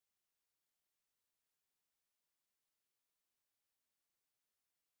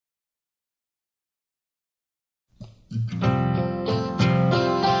Looking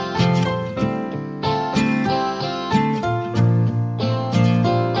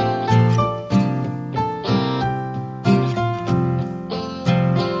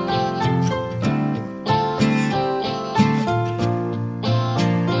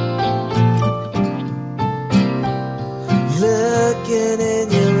in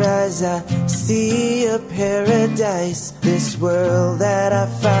your eyes, I see a paradise. This world that I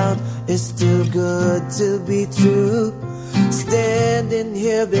found is too good to be true. Standing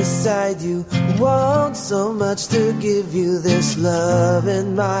here beside you, want so much to give you this love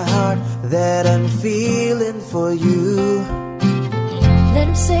in my heart that I'm feeling for you. Let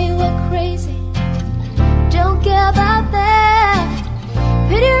them say we're crazy, don't care about that.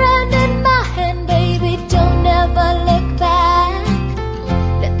 Put your hand in my hand, baby, don't ever look back.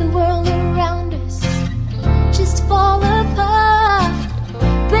 Let the world around us just fall apart.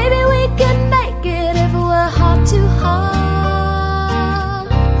 Baby, we can make it if we're heart to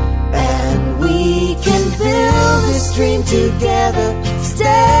heart. And we can build this dream together,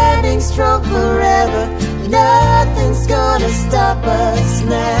 standing strong forever. Nothing's gonna stop us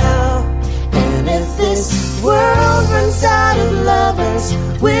now. And if this world runs out of lovers,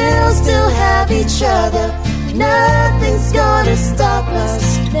 we'll still have each other. Nothing's gonna stop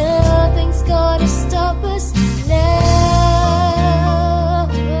us. Nothing's gonna stop us now.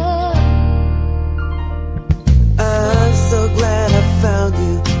 I'm so glad I found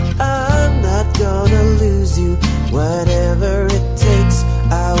you. I'm not gonna lose you. Whatever it takes,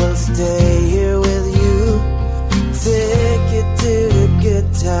 I will stay here with you. Take you to the good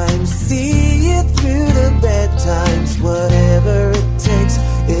times, see you through the bad times. Whatever it takes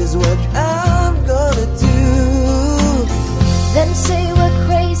is what I'm gonna do. Them say we're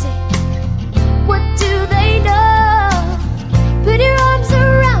crazy, what do they know? Put your arms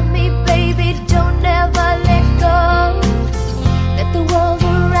around me, baby, don't ever let go. Let the world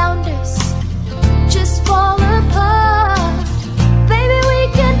around us just fall apart. Baby, we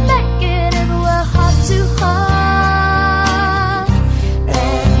can make it if we're heart to heart.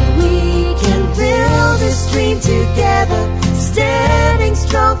 And we can build this dream together, standing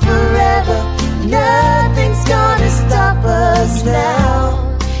strong forever. Nothing's gonna stop us now.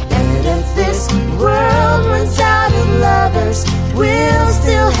 And if this world runs out of lovers, we'll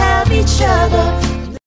still have each other.